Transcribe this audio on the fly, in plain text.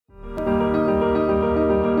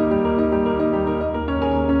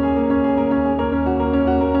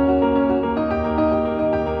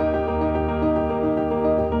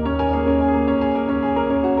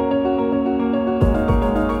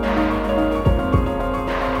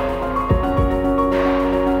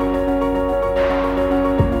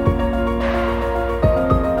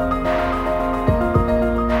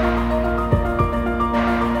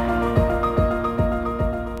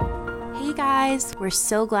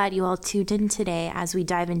so glad you all tuned in today as we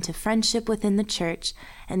dive into friendship within the church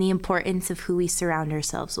and the importance of who we surround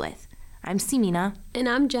ourselves with. I'm Simina. And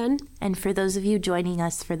I'm Jen. And for those of you joining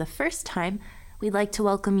us for the first time, we'd like to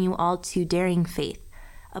welcome you all to Daring Faith,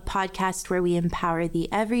 a podcast where we empower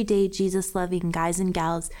the everyday Jesus-loving guys and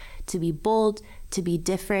gals to be bold, to be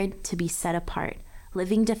different, to be set apart,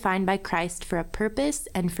 living defined by Christ for a purpose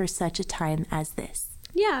and for such a time as this.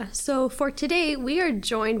 Yeah, so for today, we are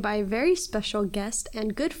joined by a very special guest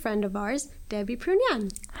and good friend of ours, Debby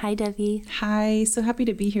Prunean. Hi, Debby. Hi, so happy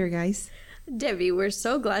to be here, guys. Debby, we're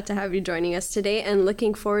so glad to have you joining us today and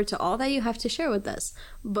looking forward to all that you have to share with us.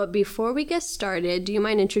 But before we get started, do you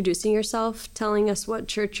mind introducing yourself, telling us what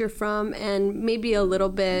church you're from, and maybe a little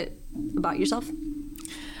bit about yourself?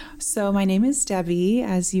 So my name is Debby,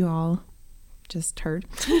 as you all just heard.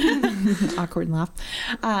 Awkward laugh.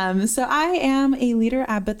 So I am a leader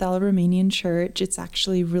at Bethel Romanian Church. It's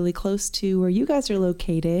actually really close to where you guys are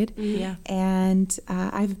located. Yeah. And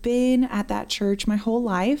I've been at that church my whole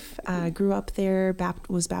life. Grew up there,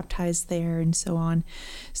 was baptized there, and so on.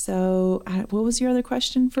 So what was your other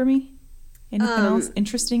question for me? Anything else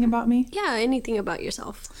interesting about me? Yeah, anything about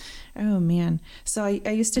yourself. Oh, man. So I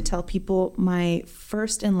used to tell people my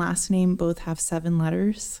first and last name both have 7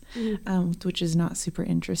 letters, which is not super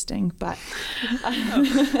interesting, but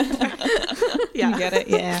you get it?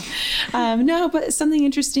 Yeah. No, but something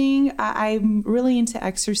interesting. I'm really into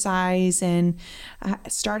exercise and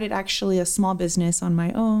started actually a small business on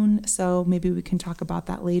my own. So maybe we can talk about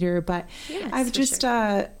that later. But Yes, I've just...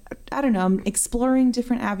 I don't know, I'm exploring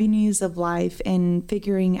different avenues of life and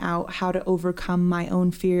figuring out how to overcome my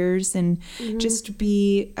own fears and just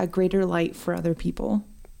be a greater light for other people.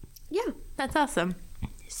 Yeah. That's awesome.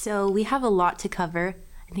 So we have a lot to cover.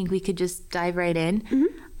 I think we could just dive right in.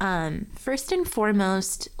 First and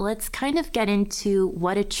foremost, let's kind of get into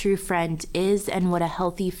what a true friend is and what a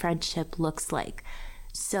healthy friendship looks like.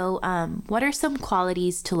 So what are some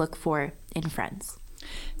qualities to look for in friends?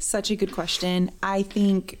 Such a good question. I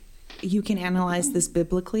think you can analyze this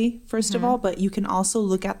biblically, first of all, but you can also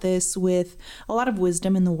look at this with a lot of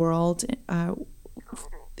wisdom in the world,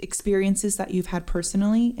 experiences that you've had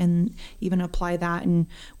personally, and even apply that and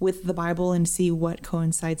with the Bible and see what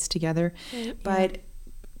coincides together. Right, but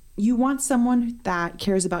you want someone that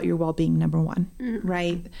cares about your well-being, number one,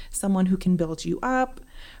 right? Someone who can build you up,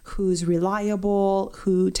 who's reliable,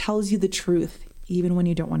 who tells you the truth, even when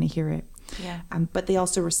you don't want to hear it. Yeah. But they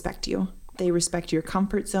also respect you. They respect your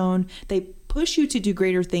comfort zone. They push you to do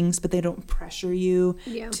greater things, but they don't pressure you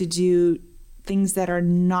to do things that are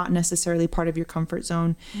not necessarily part of your comfort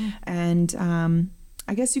zone. And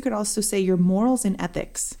I guess you could also say your morals and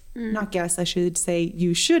ethics. Not guess, I should say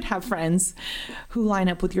you should have friends who line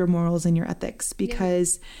up with your morals and your ethics,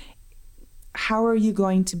 because how are you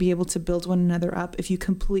going to be able to build one another up if you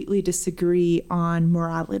completely disagree on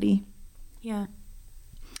morality? Yeah.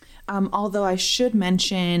 Although I should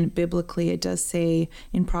mention biblically, it does say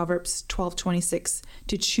in Proverbs 12:26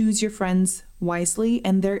 to choose your friends wisely.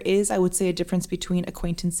 And there is, I would say, a difference between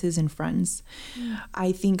acquaintances and friends.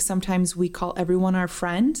 I think sometimes we call everyone our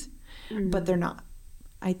friend, but they're not.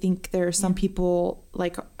 I think there are some people,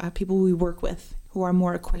 like people we work with, who are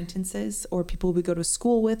more acquaintances, or people we go to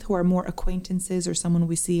school with who are more acquaintances, or someone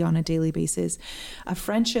we see on a daily basis. A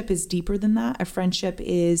friendship is deeper than that. A friendship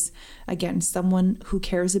is, again, someone who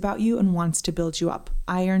cares about you and wants to build you up.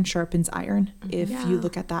 Iron sharpens iron, if you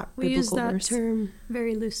look at that biblical verse. We use that term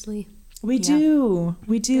very loosely. We do,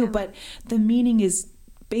 but the meaning is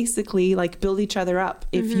basically like build each other up.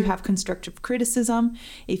 If you have constructive criticism,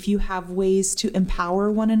 if you have ways to empower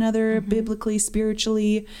one another biblically,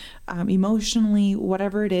 spiritually, emotionally,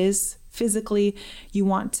 whatever it is, physically, you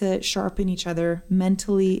want to sharpen each other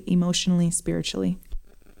mentally, emotionally, spiritually.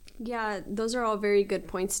 Yeah, those are all very good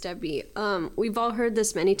points, Debby. We've all heard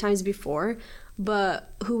this many times before,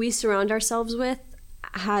 but who we surround ourselves with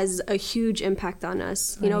has a huge impact on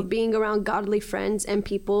us. You know, being around godly friends and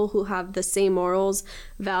people who have the same morals,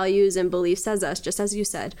 values, and beliefs as us, just as you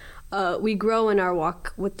said, we grow in our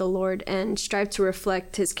walk with the Lord and strive to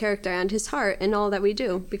reflect his character and his heart in all that we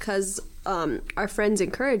do, because our friends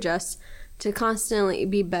encourage us to constantly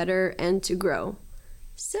be better and to grow.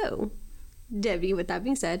 So, Debby, with that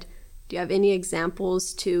being said, do you have any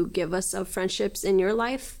examples to give us of friendships in your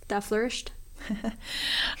life that flourished?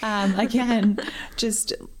 Again,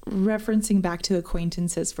 just referencing back to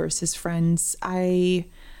acquaintances versus friends, I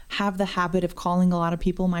have the habit of calling a lot of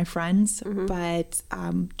people my friends, but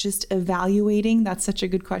just evaluating, that's such a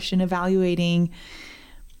good question, evaluating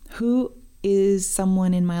who is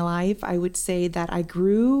someone in my life I would say that I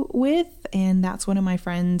grew with, and that's one of my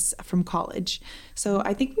friends from college. So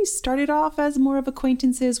I think we started off as more of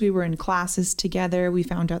acquaintances. We were in classes together. We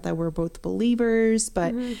found out that we're both believers,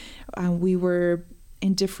 but we were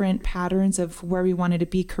in different patterns of where we wanted to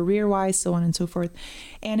be career-wise, so on and so forth.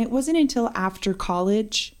 And it wasn't until after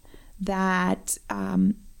college that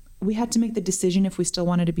we had to make the decision if we still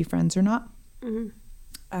wanted to be friends or not.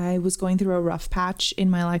 I was going through a rough patch in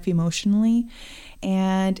my life emotionally.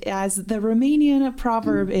 And as the Romanian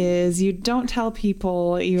proverb is, you don't tell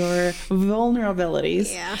people your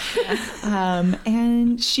vulnerabilities. Yeah.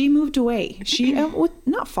 And she moved away. She,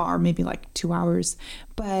 not far, maybe like 2 hours,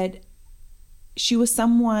 but she was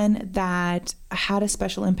someone that had a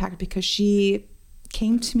special impact because she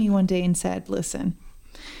came to me one day and said, listen,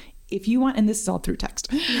 if you want, and this is all through text,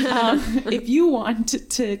 if you want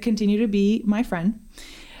to continue to be my friend,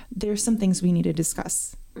 there's some things we need to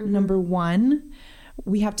discuss. Number one,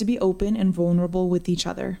 we have to be open and vulnerable with each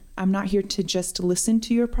other. I'm not here to just listen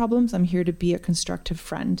to your problems. I'm here to be a constructive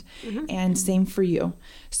friend. And same for you.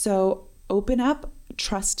 So open up,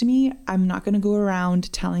 trust me. I'm not going to go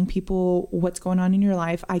around telling people what's going on in your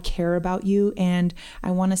life. I care about you and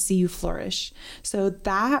I want to see you flourish. So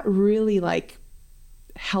that really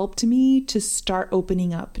helped me to start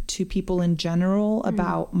opening up to people in general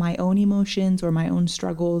about my own emotions or my own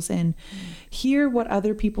struggles and hear what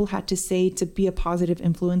other people had to say to be a positive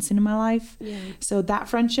influence in my life. So that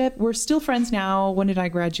friendship, we're still friends now. When did I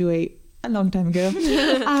graduate? A long time ago.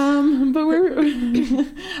 But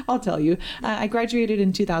I'll tell you, I graduated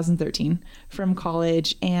in 2013 from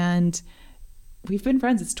college and we've been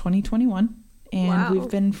friends. It's 2021 and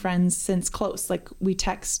we've been friends since close. Like we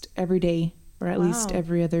text every day or at least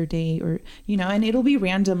every other day or, and it'll be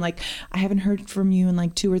random. Like I haven't heard from you in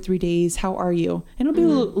like 2 or 3 days. How are you? And it'll be a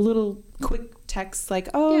little quick texts like,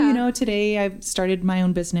 today I've started my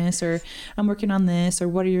own business or I'm working on this or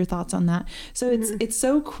what are your thoughts on that? So it's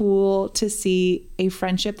so cool to see a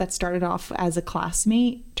friendship that started off as a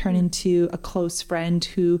classmate turn into a close friend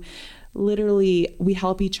who literally we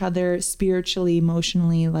help each other spiritually,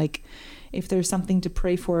 emotionally. Like if there's something to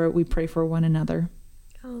pray for, we pray for one another.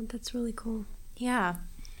 Oh, that's really cool. Yeah.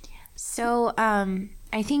 So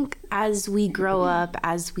I think as we grow up,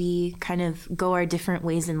 as we kind of go our different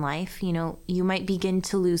ways in life, you might begin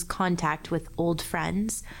to lose contact with old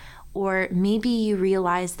friends, or maybe you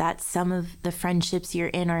realize that some of the friendships you're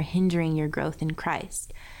in are hindering your growth in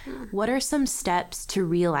Christ. What are some steps to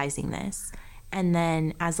realizing this? And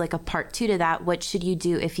then as like a part 2 to that, what should you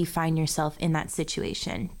do if you find yourself in that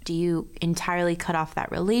situation? Do you entirely cut off that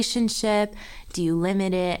relationship? Do you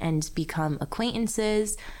limit it and become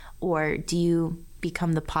acquaintances? Or do you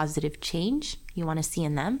become the positive change you want to see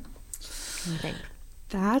in them? What do you think?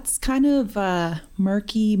 That's kind of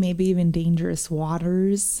murky, maybe even dangerous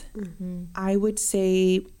waters. I would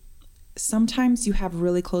say sometimes you have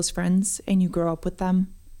really close friends and you grow up with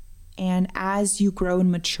them. And as you grow and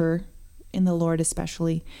mature in the Lord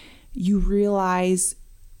especially, you realize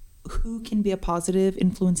who can be a positive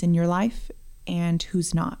influence in your life and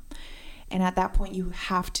who's not. And at that point, you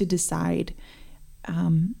have to decide,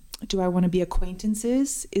 do I want to be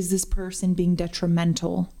acquaintances? Is this person being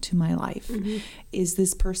detrimental to my life? Is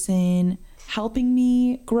this person helping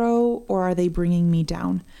me grow or are they bringing me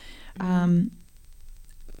down? I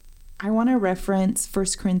want to reference 1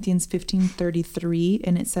 Corinthians 15:33,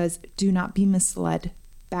 and it says, do not be misled.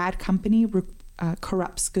 Bad company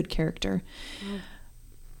corrupts good character.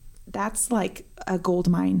 That's like a gold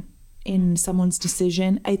mine in someone's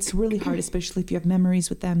decision. It's really hard, especially if you have memories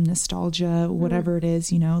with them, nostalgia, whatever it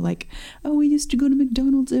is, like, oh, we used to go to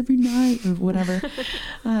McDonald's every night or whatever.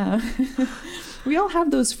 We all have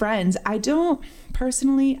those friends. I do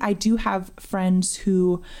have friends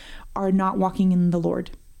who are not walking in the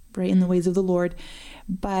Lord, right, in the ways of the Lord,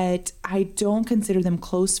 but I don't consider them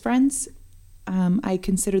close friends. I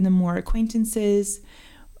consider them more acquaintances.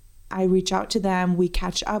 I reach out to them. We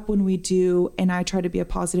catch up when we do, and I try to be a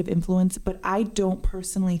positive influence. But I don't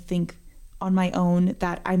personally think on my own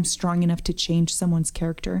that I'm strong enough to change someone's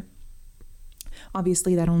character.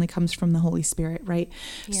 Obviously, that only comes from the Holy Spirit, right?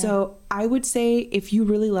 Yeah. So I would say if you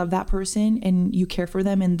really love that person and you care for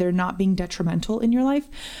them and they're not being detrimental in your life,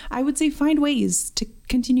 I would say find ways to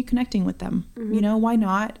continue connecting with them. Why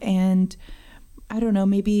not? And I don't know,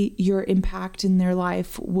 maybe your impact in their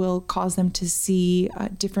life will cause them to see a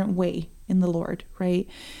different way in the Lord, right?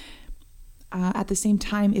 At the same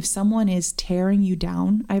time, if someone is tearing you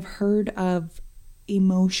down, I've heard of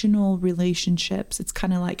emotional relationships. It's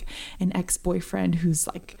kind of like an ex-boyfriend who's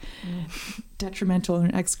like detrimental, or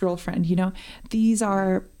an ex-girlfriend, These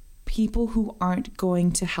are people who aren't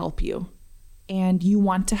going to help you. and you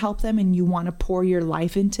want to help them and you want to pour your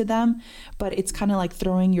life into them, but it's kind of like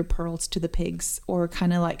throwing your pearls to the pigs, or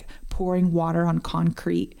kind of like pouring water on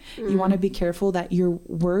concrete. You want to be careful that your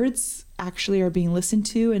words actually are being listened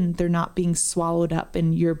to and they're not being swallowed up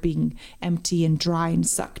and you're being empty and dry and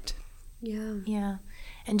sucked. Yeah.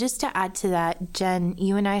 And just to add to that, Jen,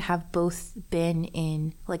 you and I have both been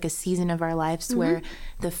in like a season of our lives where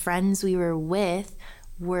the friends we were with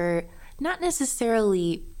were not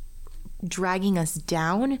necessarily dragging us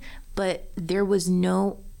down, but there was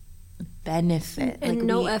no benefit and like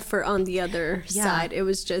no effort on the other side. It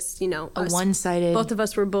was just, a one-sided. Both of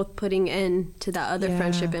us were both putting in to that other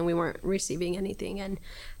friendship, and we weren't receiving anything. And it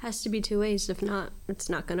has to be two ways. If not, it's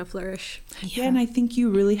not going to flourish. Yeah, and I think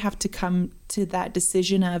you really have to come to that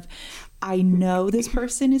decision of, I know this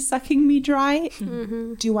person is sucking me dry.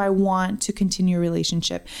 Do I want to continue a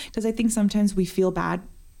relationship? Because I think sometimes we feel bad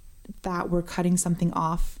that we're cutting something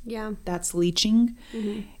off that's leaching.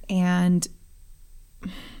 And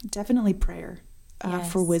definitely prayer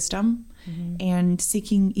for wisdom, and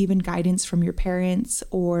seeking even guidance from your parents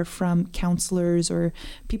or from counselors or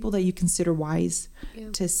people that you consider wise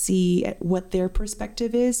to see what their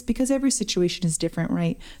perspective is, because every situation is different,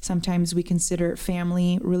 right? Sometimes we consider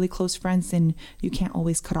family really close friends, and you can't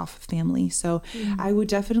always cut off family. So I would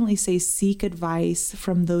definitely say seek advice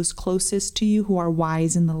from those closest to you who are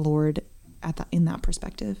wise in the Lord in that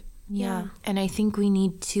perspective. Yeah. And I think we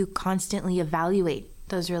need to constantly evaluate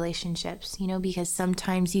those relationships, because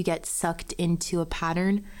sometimes you get sucked into a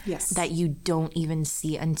pattern that you don't even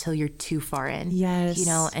see until you're too far in.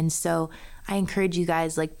 And so I encourage you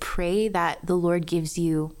guys, pray that the Lord gives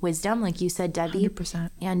you wisdom, like you said, Debbie. 100%.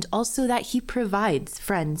 And also that he provides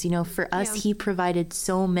friends. For us, he provided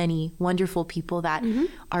so many wonderful people that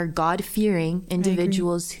are God-fearing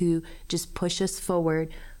individuals who just push us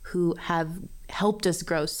forward, who have helped us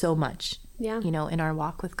grow so much, in our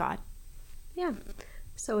walk with God. Yeah.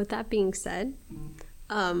 So with that being said,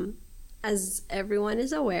 as everyone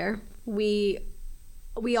is aware, we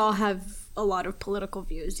all have a lot of political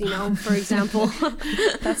views, for example.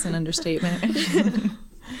 That's an understatement.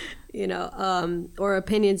 Or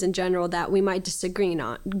opinions in general that we might disagree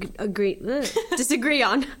on.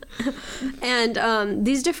 And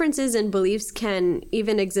these differences in beliefs can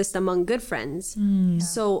even exist among good friends.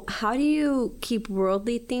 So how do you keep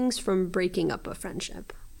worldly things from breaking up a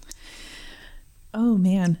friendship? Oh,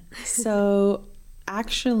 man. So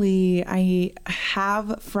actually, I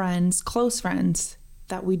have friends, close friends,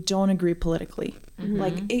 that we don't agree politically.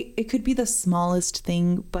 It could be the smallest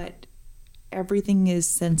thing, but everything is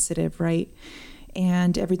sensitive, right?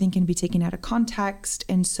 And everything can be taken out of context.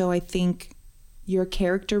 And so I think your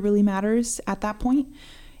character really matters at that point.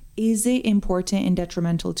 Is it important and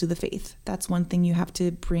detrimental to the faith? That's one thing you have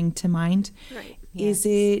to bring to mind. Right. Is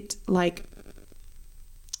it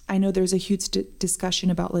I know there's a huge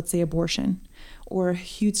discussion about, let's say, abortion, or a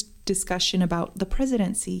huge discussion about the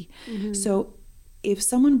presidency. So if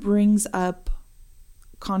someone brings up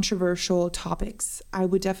controversial topics, I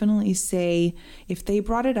would definitely say, if they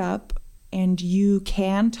brought it up and you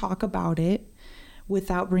can talk about it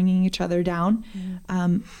without bringing each other down,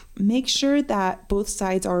 make sure that both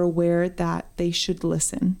sides are aware that they should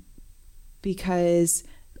listen, because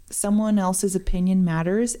someone else's opinion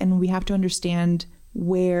matters, and we have to understand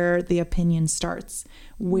where the opinion starts,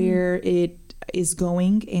 where it is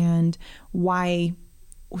going, and why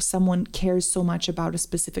someone cares so much about a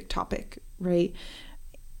specific topic, right?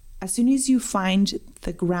 As soon as you find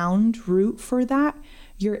the ground root for that,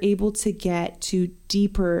 you're able to get to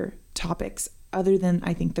deeper topics other than,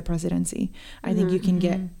 I think, the presidency. I think you can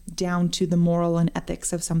get down to the moral and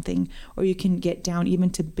ethics of something, or you can get down even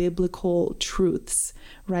to biblical truths,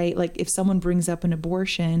 right? Like if someone brings up an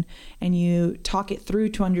abortion and you talk it through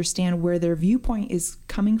to understand where their viewpoint is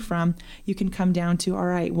coming from, you can come down to, all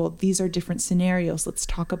right, well, these are different scenarios. Let's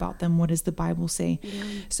talk about them. What does the Bible say?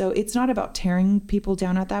 So it's not about tearing people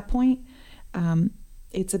down at that point.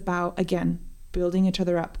 It's about, again, building each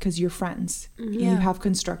other up, because you're friends. You have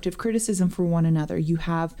constructive criticism for one another. You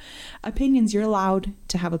have opinions. You're allowed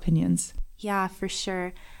to have opinions. Yeah, for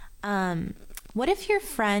sure. What if your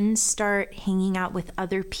friends start hanging out with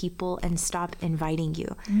other people and stop inviting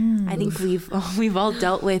you? I think we've all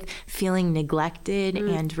dealt with feeling neglected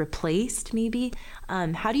and replaced, maybe.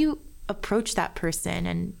 How do you approach that person,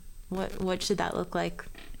 and what should that look like?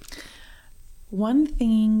 One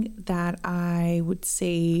thing that I would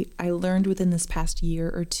say I learned within this past year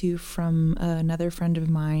or two from another friend of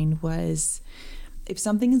mine was, if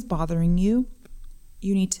something is bothering you,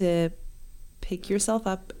 you need to pick yourself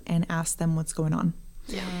up and ask them what's going on.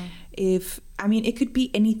 It could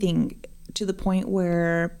be anything, to the point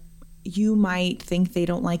where you might think they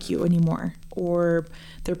don't like you anymore, or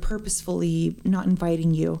they're purposefully not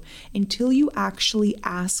inviting you. Until you actually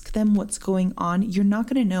ask them what's going on, you're not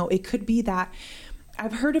going to know. It could be that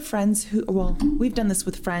I've heard of friends who, well, we've done this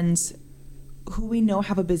with friends who we know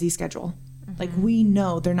have a busy schedule. Like, we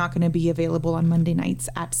know they're not going to be available on Monday nights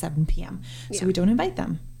at 7 p.m. So we don't invite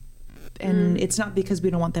them. And it's not because we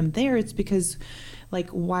don't want them there. It's because, like,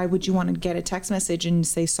 why would you want to get a text message and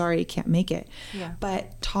say, sorry, I can't make it? Yeah.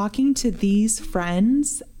 But talking to these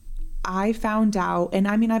friends, I found out, and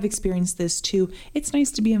I mean, I've experienced this too. It's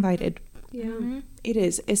nice to be invited. Yeah. It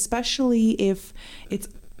is, especially if it's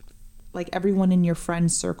like everyone in your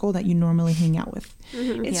friend circle that you normally hang out with.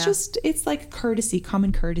 It's just, it's like courtesy,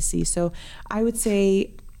 common courtesy. So I would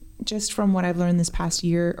say, just from what I've learned this past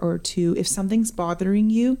year or two, if something's bothering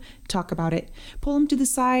you, talk about it. Pull them to the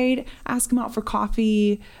side, ask them out for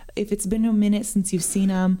coffee. If it's been a minute since you've seen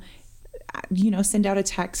them, you know, send out a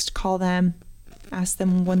text, call them, ask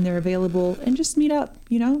them when they're available, and just meet up,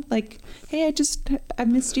 you know, like, hey, I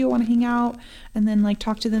missed you, I want to hang out. And then, like,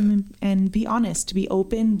 talk to them and be honest, be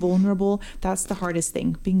open, vulnerable. That's the hardest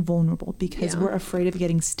thing, being vulnerable, because we're afraid of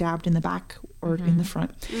getting stabbed in the back or in the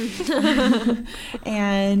front.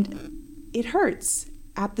 And it hurts.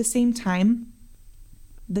 At the same time,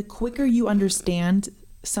 the quicker you understand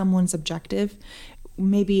someone's objective,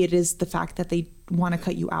 maybe it is the fact that they want to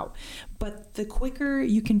cut you out, but the quicker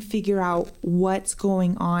you can figure out what's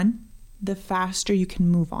going on, the faster you can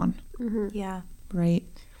move on. Yeah. Right.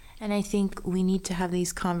 And I think we need to have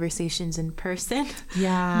these conversations in person,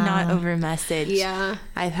 Yeah. not over message. Yeah.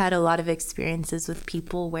 I've had a lot of experiences with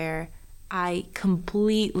people where I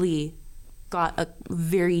completely got a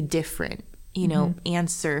very different, you know,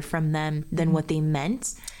 answer from them than what they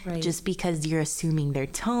meant. Right. Just because you're assuming their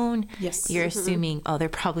tone. Yes. You're assuming, oh, they're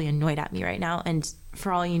probably annoyed at me right now. And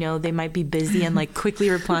for all you know, they might be busy and like quickly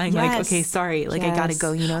replying like, okay, sorry, like I gotta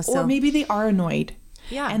go, you know. So or maybe they are annoyed.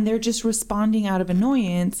 Yeah. And they're just responding out of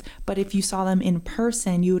annoyance. But if you saw them in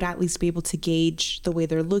person, you would at least be able to gauge the way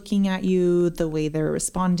they're looking at you, the way they're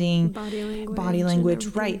responding. Body language.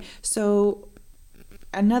 Right. So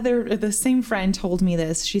the same friend told me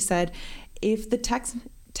this. She said, if the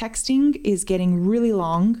texting is getting really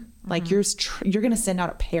long, like you're going to send out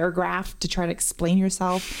a paragraph to try to explain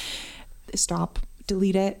yourself, stop.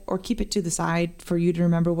 Delete it or keep it to the side for you to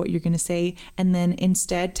remember what you're going to say, and then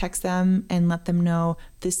instead text them and let them know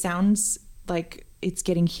this sounds like it's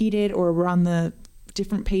getting heated, or we're on the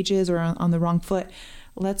different pages or on the wrong foot.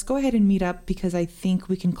 Let's go ahead and meet up, because I think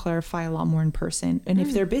we can clarify a lot more in person. And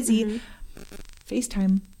if they're busy,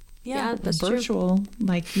 FaceTime. Yeah, that's virtual. True.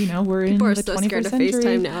 Like, you know, we're people in are the so 21st scared of century.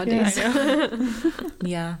 FaceTime nowadays.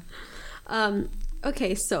 Yeah.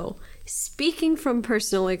 Okay, so speaking from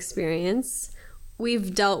personal experience,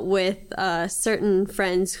 we've dealt with certain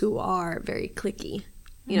friends who are very cliquey.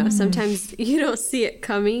 You know, sometimes you don't see it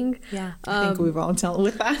coming. Yeah. I think we've all dealt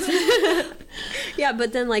with that. Yeah,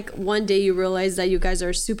 but then like one day you realize that you guys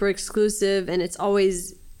are super exclusive and it's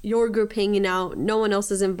always your group hanging out. No one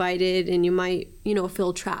else is invited, and you might, you know,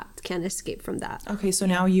 feel trapped. Can't escape from that. Okay, so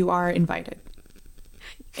now you are invited.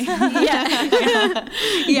 Yeah.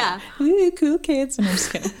 Yeah. Ooh, cool kids. And I'm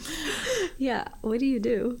just kidding. Yeah. What do you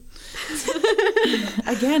do?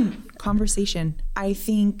 Again, conversation. I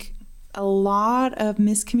think a lot of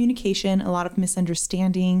miscommunication, a lot of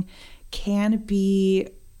misunderstanding can be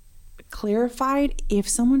clarified if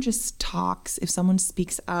someone just talks, if someone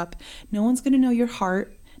speaks up. No one's going to know your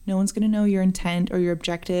heart. No one's going to know your intent or your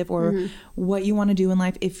objective or what you want to do in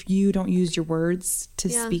life if you don't use your words to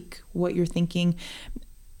speak what you're thinking.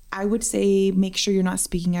 I would say make sure you're not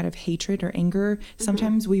speaking out of hatred or anger.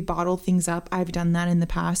 Sometimes we bottle things up. I've done that in the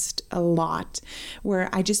past a lot, where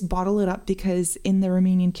I just bottle it up because in the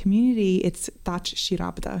Romanian community, it's taci și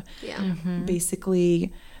rabdă. Yeah.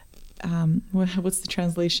 Basically, what's the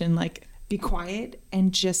translation? Like, be quiet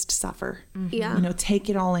and just suffer. Yeah. You know, take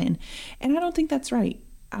it all in. And I don't think that's right.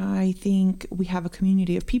 I think we have a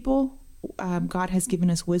community of people. God has given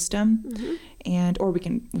us wisdom,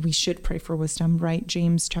 we should pray for wisdom, right?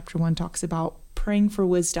 James chapter 1 talks about praying for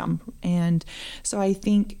wisdom. And so I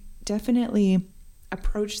think definitely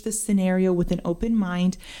approach this scenario with an open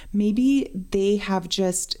mind. Maybe they have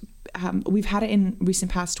just, we've had it in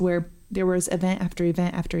recent past where there was event after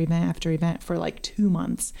event after event after event for like 2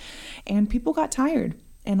 months, and people got tired,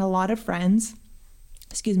 and a lot of friends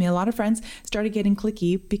started getting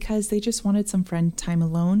cliquey because they just wanted some friend time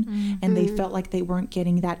alone, and they felt like they weren't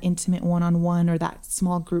getting that intimate one-on-one or that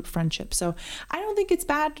small group friendship. So I don't think it's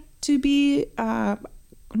bad to be not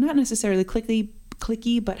necessarily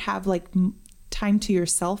cliquey, but have like time to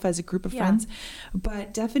yourself as a group of friends.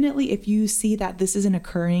 But definitely if you see that this is an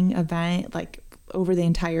occurring event, like over the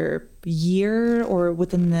entire year or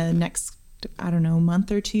within the next, I don't know,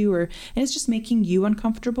 month or two, and it's just making you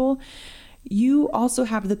uncomfortable, you also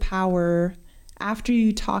have the power, after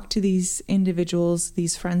you talk to these individuals,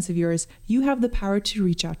 these friends of yours, you have the power to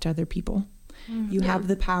reach out to other people. You have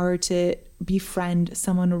the power to befriend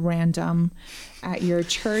someone random at your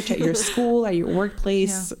church, at your school, at your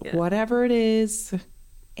workplace, whatever it is,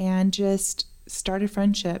 and just start a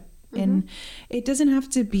friendship. And it doesn't have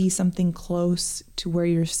to be something close to where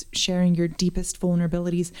you're sharing your deepest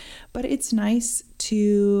vulnerabilities, but it's nice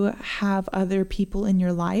to have other people in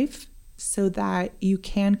your life so that you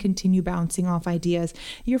can continue bouncing off ideas.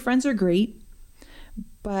 Your friends are great,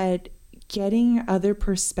 but getting other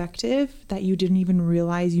perspective that you didn't even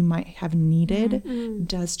realize you might have needed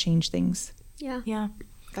does change things. Yeah.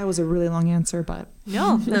 That was a really long answer, but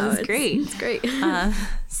no, that was great. It's great.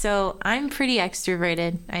 So I'm pretty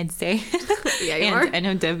extroverted, I'd say. Yeah, you and are. I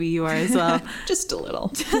know Debbie, you are as well. just a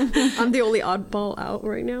little. I'm the only oddball out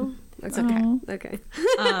right now. That's okay. Okay.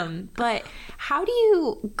 But how do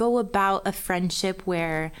you go about a friendship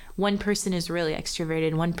where one person is really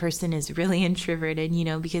extroverted, one person is really introverted,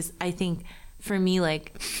 because I think for me,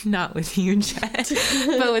 like, not with you, Jet,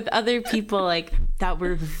 but with other people, like, that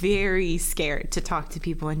were very scared to talk to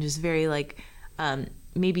people and just very, like,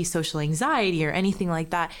 maybe social anxiety or anything like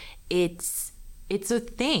that, it's a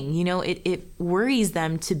thing, it worries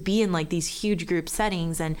them to be in like these huge group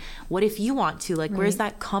settings. And what if you want to, like, where's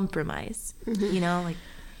that compromise? Like,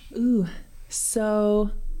 ooh,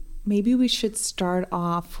 so maybe we should start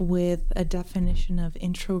off with a definition of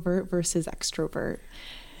introvert versus extrovert.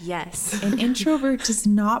 yes. An introvert does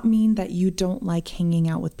not mean that you don't like hanging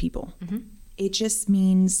out with people. It just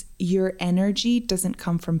means your energy doesn't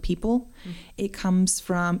come from people. It comes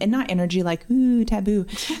from, and not energy like, ooh, taboo.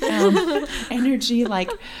 Energy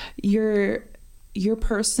like your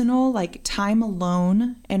personal, like, time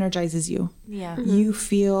alone energizes you. Yeah. You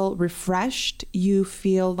feel refreshed. You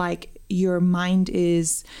feel like your mind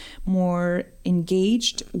is more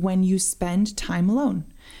engaged when you spend time alone.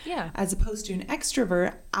 Yeah. As opposed to an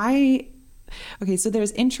extrovert, okay, so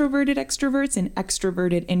there's introverted extroverts and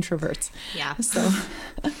extroverted introverts. Yeah. So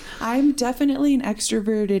I'm definitely an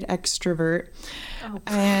extroverted extrovert.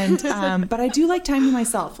 And but I do like time to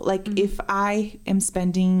myself. Like if I am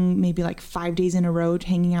spending maybe like 5 days in a row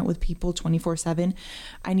hanging out with people 24/7,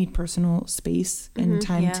 I need personal space and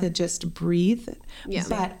time to just breathe. Yeah.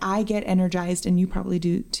 But I get energized, and you probably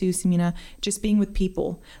do too, Samina, just being with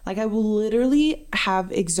people. Like I will literally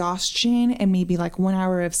have exhaustion and maybe like 1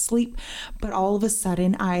 hour of sleep, but all of a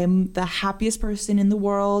sudden I am the happiest person in the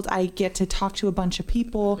world. I get to talk to a bunch of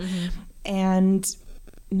people, and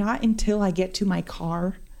not until I get to my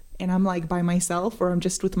car and I'm like by myself or I'm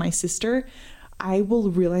just with my sister, I will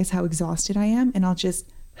realize how exhausted I am, and I'll just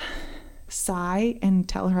sigh and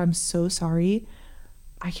tell her I'm so sorry.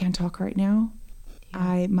 I can't talk right now.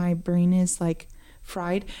 My brain is like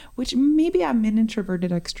fried, which maybe I'm an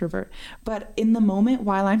introverted extrovert, but in the moment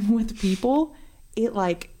while I'm with people, it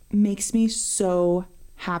like makes me so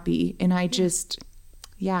happy, and I just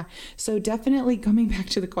so definitely coming back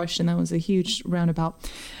to the question, that was a huge roundabout.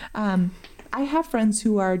 I have friends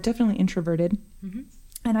who are definitely introverted,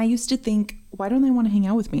 and I used to think, why don't they want to hang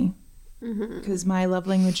out with me? Because my love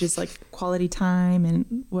language is like quality time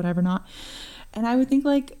and whatever not. And I would think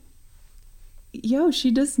like,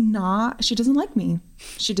 she doesn't like me.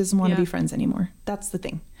 She doesn't want to be friends anymore. That's the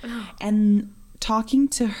thing. And talking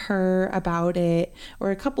to her about it,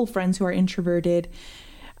 or a couple friends who are introverted,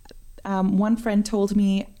 one friend told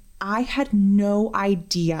me, I had no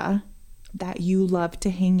idea that you love to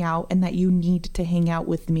hang out and that you need to hang out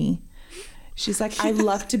with me. She's like, I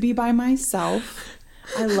love to be by myself.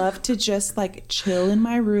 I love to just like chill in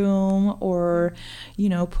my room or,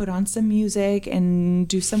 put on some music and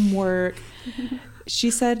do some work. She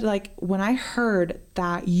said, like, when I heard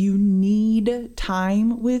that you need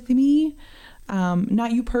time with me,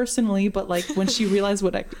 not you personally, but like when she realized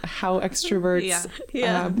how extroverts,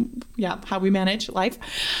 how we manage life,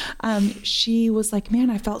 she was like, man,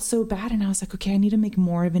 I felt so bad. And I was like, okay, I need to make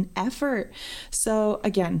more of an effort. So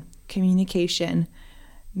again, communication,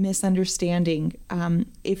 misunderstanding.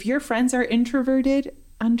 If your friends are introverted,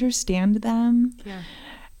 understand them. Yeah.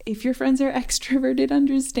 If your friends are extroverted,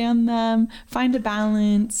 understand them, find a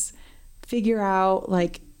balance, figure out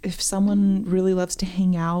like if someone really loves to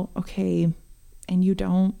hang out, okay, and you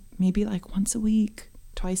don't, maybe like once a week,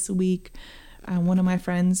 twice a week. One of my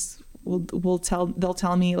friends they'll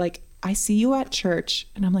tell me like, I see you at church,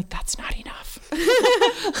 and I'm like, that's not enough.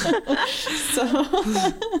 So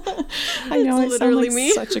I know I sound like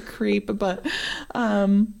me. such a creep, but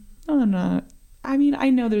I'm not. I mean, I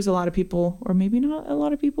know there's a lot of people, or maybe not a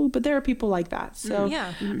lot of people, but there are people like that. So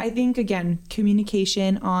Yeah. I think, again,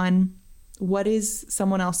 communication on what is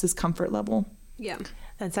someone else's comfort level. Yeah.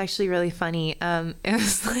 That's actually really funny. It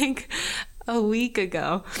was like a week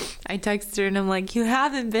ago. I texted her and I'm like, you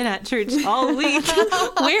haven't been at church all week.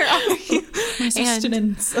 Where are you?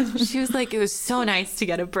 And she was like, it was so nice to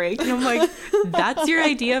get a break. And I'm like, that's your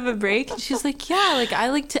idea of a break? And she was like, yeah, like I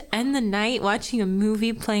like to end the night watching a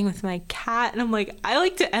movie, playing with my cat. And I'm like, I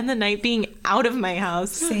like to end the night being out of my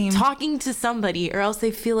house, Same. talking to somebody, or else I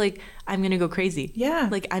feel like I'm going to go crazy. Yeah.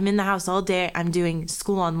 Like I'm in the house all day. I'm doing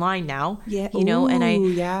school online now. Yeah. You know, and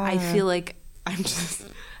Ooh, I feel like I'm just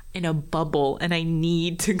in a bubble and I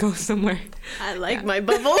need to go somewhere. I like my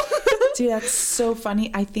bubble. Dude, that's so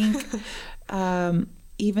funny. I think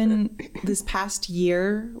even this past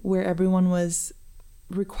year where everyone was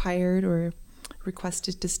required or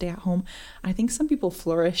requested to stay at home, I think some people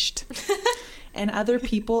flourished. And other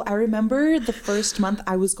people, I remember the first month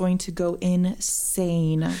I was going to go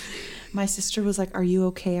insane. My sister was like, are you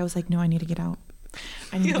okay? I was like, no, I need to get out.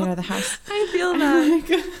 I need to get out of the house. I feel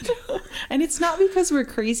that. And it's not because we're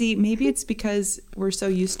crazy. Maybe it's because we're so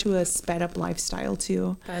used to a sped up lifestyle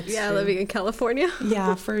too. That's Yeah, true. living in California.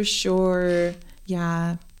 Yeah, for sure.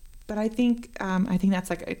 Yeah. But I think that's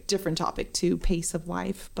like a different topic too, pace of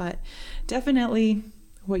life. But definitely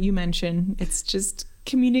what you mentioned, it's just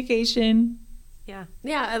communication. Yeah.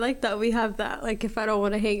 Yeah, I like that we have that. Like, if I don't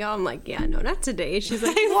want to hang out, I'm like, yeah, no, not today. She's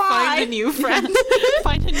like, Find why? a new friend.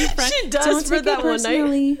 Find a new friend. She does Don't for take it that one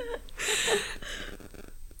night.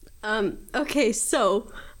 personally. Okay,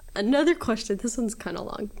 so another question. This one's kind of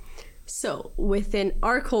long. So within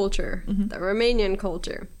our culture, the Romanian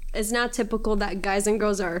culture, it's not typical that guys and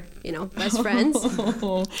girls are, best friends.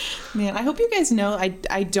 Oh, man, I hope you guys know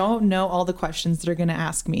I don't know all the questions that are going to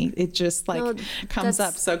ask me. It just comes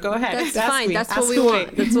up. So go ahead. That's Ask fine. me. That's Ask what we away.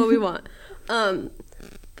 want. That's what we want.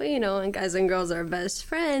 But and guys and girls are best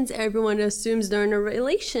friends. Everyone assumes they're in a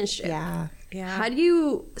relationship. Yeah. Yeah. How do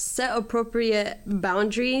you set appropriate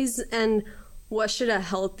boundaries, and what should a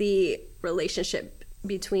healthy relationship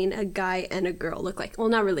between a guy and a girl look like? Well,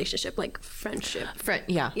 not relationship, like friendship.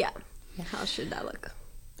 Yeah. Yeah. How should that look?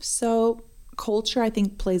 So culture, I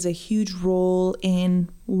think, plays a huge role in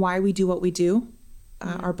why we do what we do.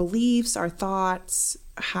 Our beliefs, our thoughts,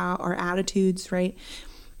 how our attitudes, right?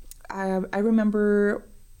 I remember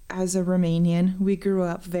as a Romanian, we grew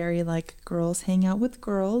up very like girls hang out with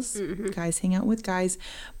girls, guys hang out with guys.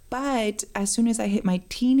 But as soon as I hit my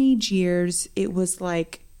teenage years, it was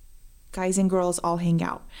like guys and girls all hang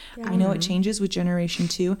out. Yeah. I know it changes with Generation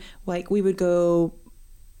 2. Like we would go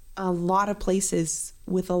a lot of places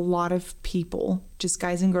with a lot of people, just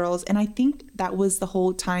guys and girls. And I think that was the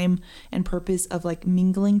whole time and purpose of like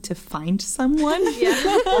mingling to find someone. Yeah.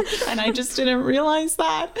 And I just didn't realize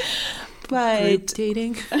that. But Group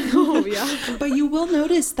dating. Oh, yeah. But you will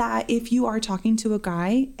notice that if you are talking to a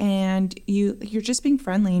guy and you're just being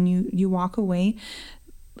friendly and you walk away,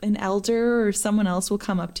 an elder or someone else will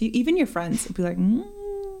come up to you, even your friends, and be like,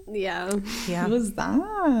 Yeah. Yeah. Who was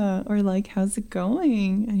that? Or like, how's it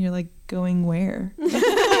going? And you're like, going where?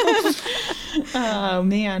 Oh,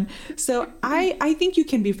 man. So I think you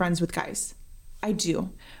can be friends with guys. I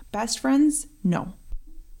do. Best friends? No.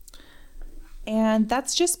 And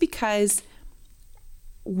that's just because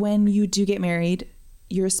when you do get married,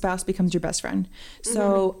 your spouse becomes your best friend.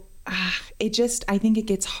 So I think it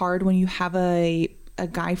gets hard when you have a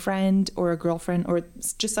guy friend or a girlfriend or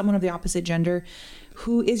just someone of the opposite gender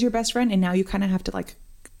who is your best friend, and now you kind of have to like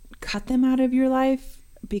cut them out of your life,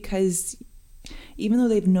 because even though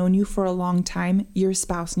they've known you for a long time, your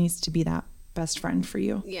spouse needs to be that best friend for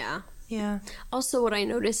you. Yeah. Yeah. Also, what I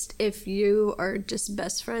noticed, if you are just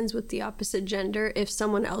best friends with the opposite gender, if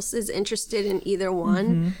someone else is interested in either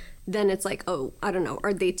one, then it's like, oh, I don't know,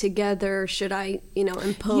 are they together? Should I,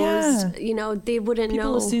 impose? Yeah. They wouldn't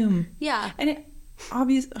People know. assume. Yeah. And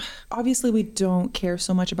obviously we don't care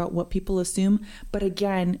so much about what people assume, but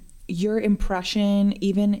again, your impression,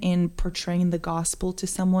 even in portraying the gospel to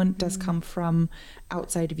someone, does come from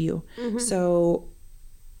outside of you. So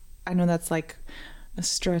I know that's like a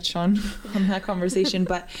stretch on that conversation,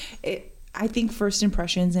 but I think first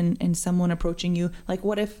impressions and someone approaching you, like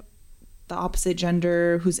what if the opposite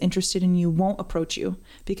gender who's interested in you won't approach you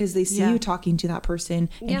because they see you talking to that person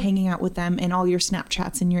and hanging out with them, and all your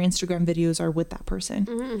Snapchats and your Instagram videos are with that person.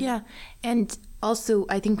 Yeah. And also,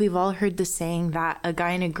 I think we've all heard the saying that a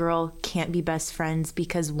guy and a girl can't be best friends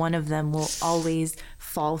because one of them will always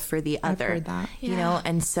fall for the other. I've heard that. You know,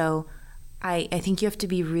 and so I think you have to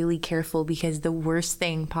be really careful, because the worst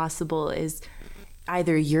thing possible is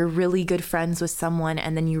either you're really good friends with someone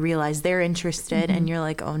and then you realize they're interested and you're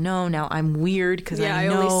like, oh no, now I'm weird because I know. I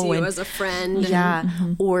only see you as a friend. Yeah.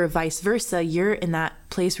 Or vice versa. You're in that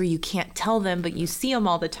place where you can't tell them, but you see them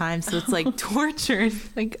all the time. So it's like torture.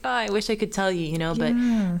 Like, oh, I wish I could tell you,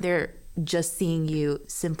 but they're just seeing you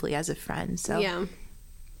simply as a friend. So yeah,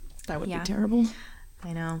 that would be terrible.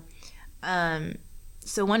 I know.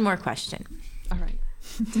 So one more question. All right.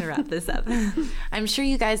 To wrap this up. I'm sure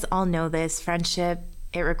you guys all know this. Friendship,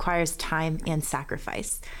 it requires time and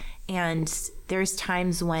sacrifice. And there's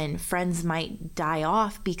times when friends might die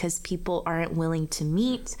off because people aren't willing to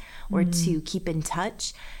meet or to keep in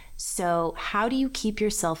touch. So how do you keep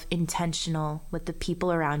yourself intentional with the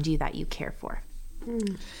people around you that you care for?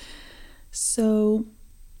 So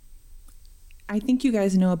I think you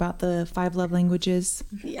guys know about the 5 love languages.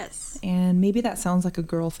 Yes. And maybe that sounds like a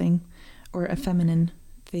girl thing or a feminine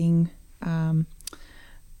thing.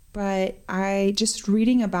 But I just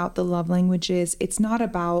reading about the love languages, it's not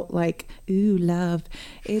about like, ooh, love.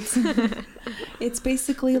 It's it's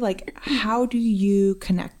basically like, how do you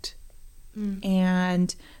connect?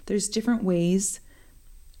 And there's different ways.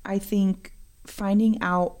 I think finding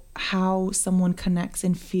out how someone connects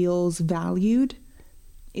and feels valued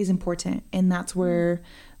is important. And that's where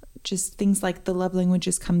just things like the love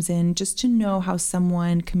languages comes in, just to know how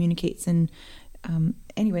someone communicates. And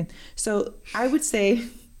anyway, so I would say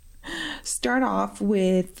start off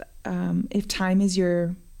with if time is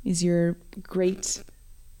your great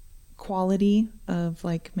quality of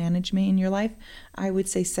like management in your life, I would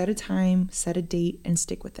say set a time, set a date, and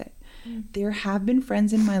stick with it. There have been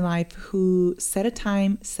friends in my life who set a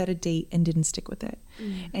time, set a date, and didn't stick with it.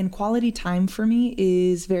 And quality time for me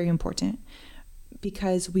is very important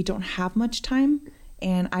because we don't have much time,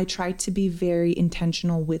 and I try to be very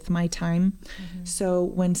intentional with my time. So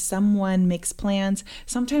when someone makes plans,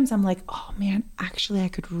 sometimes I'm like, oh man, actually I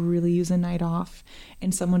could really use a night off,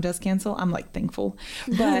 and someone does cancel, I'm like thankful.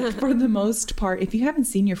 But for the most part, if you haven't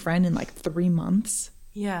seen your friend in like 3 months,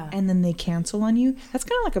 and then they cancel on you, that's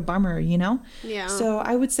kind of like a bummer, Yeah. So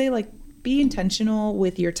I would say like be intentional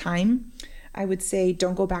with your time. I would say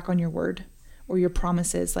don't go back on your word or your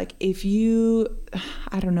promises. Like if you,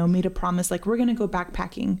 I don't know, made a promise, like we're going to go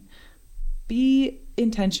backpacking, be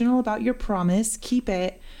intentional about your promise, keep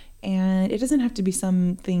it. And it doesn't have to be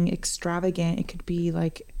something extravagant. It could be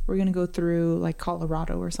like, we're going to go through like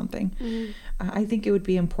Colorado or something. I think it would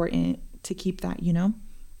be important to keep that,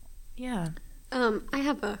 Yeah. I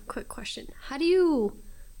have a quick question. How do you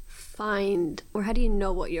find, or how do you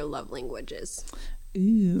know what your love language is?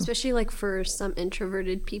 Ooh. Especially like for some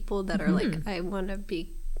introverted people that are like, I want to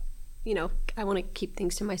be, I want to keep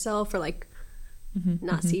things to myself, or like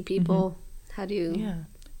not see people. How do you? Yeah.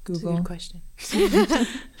 Google. That's a good question.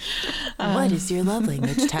 What is your love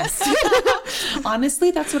language test? Honestly,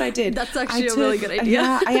 that's what I did. That's actually a really good idea.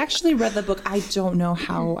 Yeah, I actually read the book. I don't know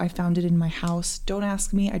how I found it in my house. Don't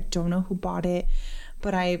ask me. I don't know who bought it,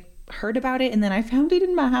 but I heard about it and then I found it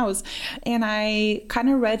in my house, and I kind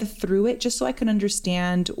of read through it just so I could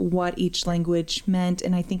understand what each language meant.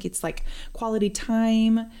 And I think it's like quality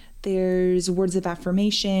time, there's words of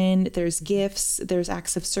affirmation, there's gifts, there's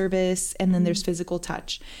acts of service, and then there's physical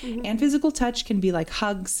touch. And physical touch can be like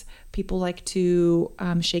hugs. People like to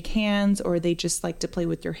shake hands, or they just like to play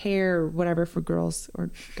with your hair, or whatever, for girls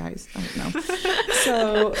or guys. I don't know.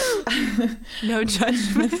 So No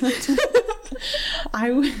judgment.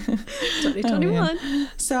 2021.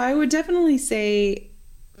 So I would definitely say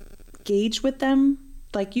gauge with them.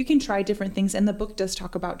 Like you can try different things, and the book does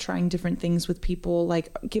talk about trying different things with people. Like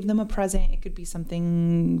give them a present. It could be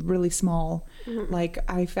something really small. Like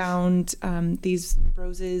I found these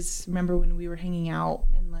roses. Remember when we were hanging out,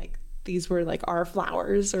 and like these were like our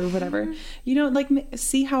flowers or whatever. Like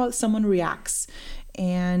see how someone reacts,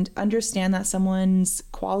 and understand that someone's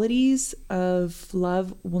qualities of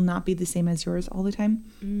love will not be the same as yours all the time.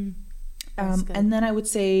 And then I would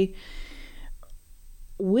say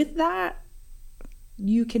with that,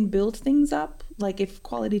 you can build things up. Like if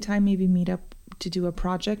quality time, maybe meet up to do a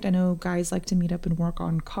project. I know guys like to meet up and work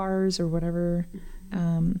on cars or whatever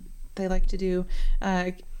they like to do.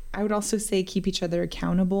 I would also say keep each other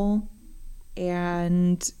accountable,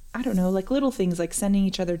 and I don't know, like little things like sending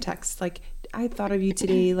each other texts like, I thought of you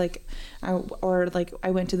today, like or like I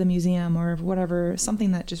went to the museum or whatever,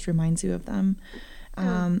 something that just reminds you of them.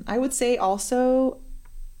 I would say also,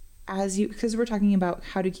 because we're talking about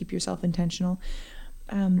how to keep yourself intentional,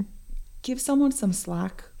 give someone some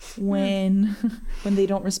slack when they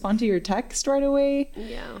don't respond to your text right away.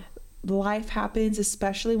 life happens,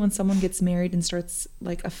 especially when someone gets married and starts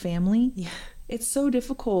like a family. Yeah. It's so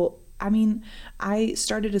difficult. I mean, I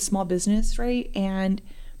started a small business, right? And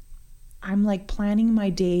I'm like planning my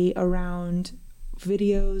day around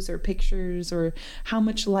videos or pictures, or how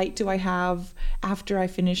much light do I have after I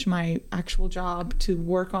finish my actual job to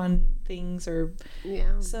work on things, or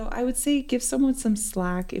so I would say give someone some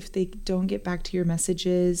slack if they don't get back to your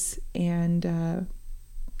messages, and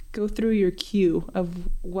go through your queue of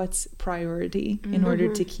what's priority in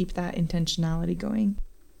order to keep that intentionality going.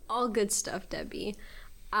 All good stuff, Debbie.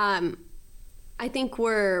 I think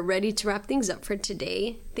we're ready to wrap things up for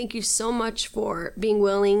today. Thank you so much for being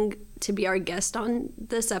willing to be our guest on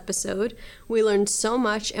this episode. We learned so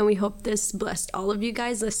much, and we hope this blessed all of you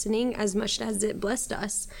guys listening as much as it blessed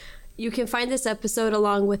us. You can find this episode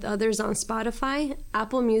along with others on Spotify,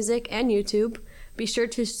 Apple Music, and YouTube. Be sure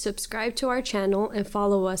to subscribe to our channel and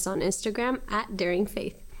follow us on Instagram at Daring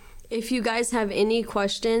Faith. If you guys have any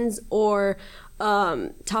questions or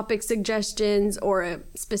topic suggestions or a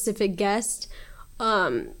specific guest,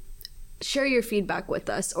 share your feedback with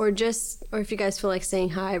us, or if you guys feel like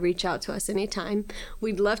saying hi, reach out to us anytime.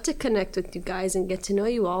 We'd love to connect with you guys and get to know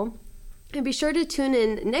you all. And be sure to tune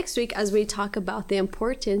in next week as we talk about the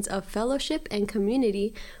importance of fellowship and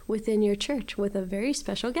community within your church with a very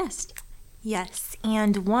special guest. Yes,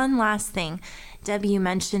 and one last thing. Debbie, you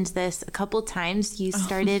mentioned this a couple times. You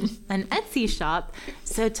started an Etsy shop,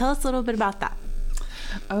 so tell us a little bit about that.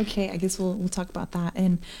 Okay, I guess we'll talk about that.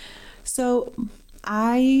 And so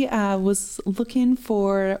I was looking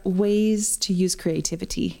for ways to use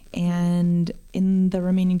creativity, and in the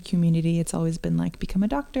Romanian community, it's always been like become a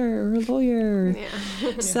doctor or a lawyer.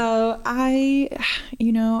 Yeah. So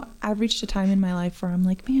I've reached a time in my life where I'm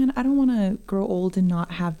like, man, I don't want to grow old and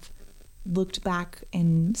not have looked back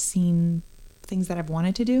and seen things that I've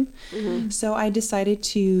wanted to do. So I decided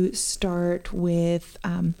to start with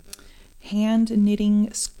hand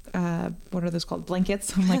knitting, what are those called?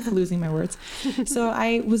 Blankets. I'm like losing my words. So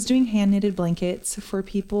I was doing hand knitted blankets for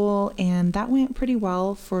people, and that went pretty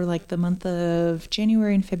well for like the month of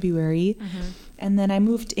January and February. And then I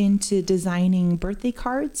moved into designing birthday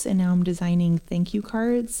cards, and now I'm designing thank you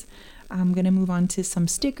cards. I'm going to move on to some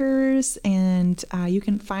stickers, and you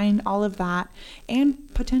can find all of that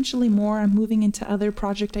and potentially more. I'm moving into other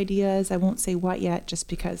project ideas. I won't say what yet, just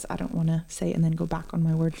because I don't want to say and then go back on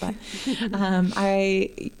my word. But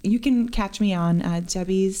you can catch me on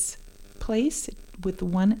Debbie's Place with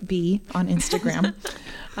 1B on Instagram.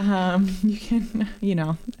 You can,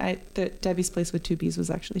 Debbie's Place with 2 B's was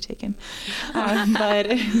actually taken.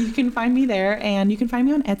 But you can find me there, and you can find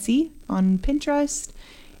me on Etsy, on Pinterest,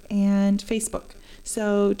 and Facebook.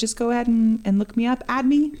 So just go ahead and look me up, add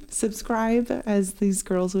me, subscribe, as these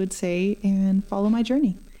girls would say, and follow my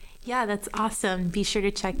journey. Yeah, that's awesome. Be sure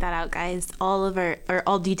to check that out, guys.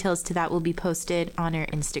 All details to that will be posted on our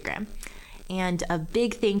Instagram. And a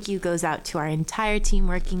big thank you goes out to our entire team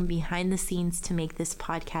working behind the scenes to make this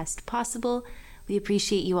podcast possible. We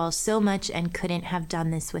appreciate you all so much and couldn't have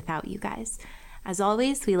done this without you guys. As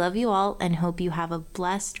always, we love you all and hope you have a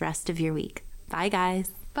blessed rest of your week. Bye,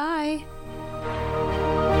 guys. Bye.